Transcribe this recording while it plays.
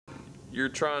you're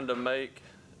trying to make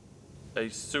a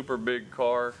super big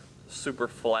car super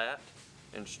flat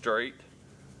and straight,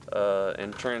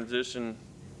 and transition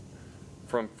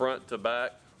from front to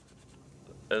back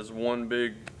as one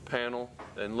big panel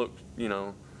and look, you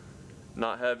know,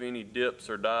 not have any dips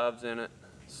or dives in it.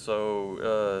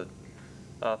 So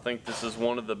I think this is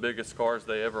one of the biggest cars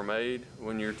they ever made.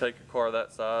 When you take a car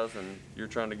that size and you're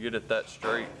trying to get it that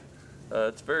straight,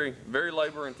 it's very, very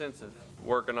labor intensive,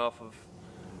 working off of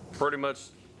pretty much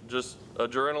just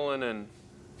adrenaline and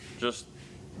just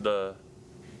the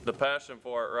passion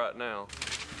for it right now.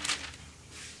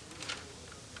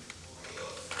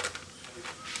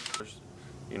 There's,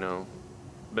 you know,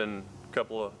 been a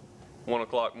couple of 1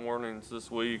 o'clock mornings this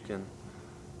week, and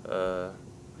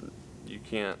you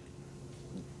can't,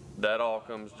 that all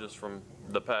comes just from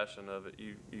the passion of it.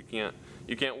 You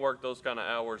can't work those kind of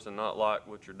hours and not like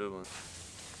what you're doing.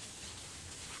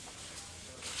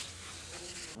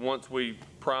 Once we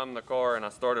primed the car and I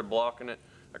started blocking it,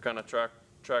 I kind of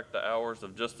tracked the hours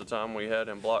of just the time we had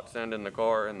in block sanding the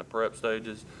car in the prep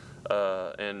stages,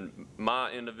 and my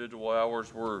individual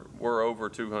hours were over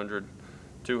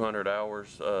 200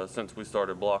 hours since we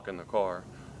started blocking the car,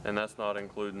 and that's not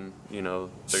including, you know,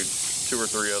 the 2 or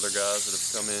 3 other guys that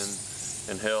have come in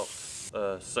and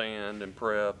helped sand and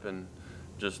prep and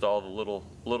just all the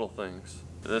little things.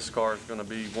 This car is going to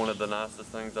be one of the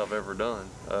nicest things I've ever done,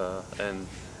 and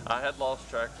I had lost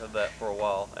track of that for a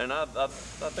while, and I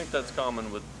think that's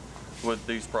common with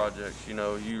these projects. You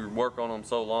know, you work on them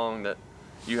so long that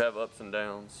you have ups and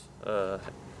downs,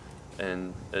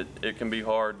 and it can be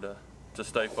hard to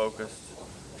stay focused,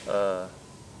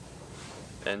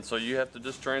 and so you have to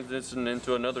just transition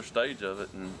into another stage of it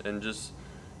and just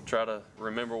try to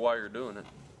remember why you're doing it.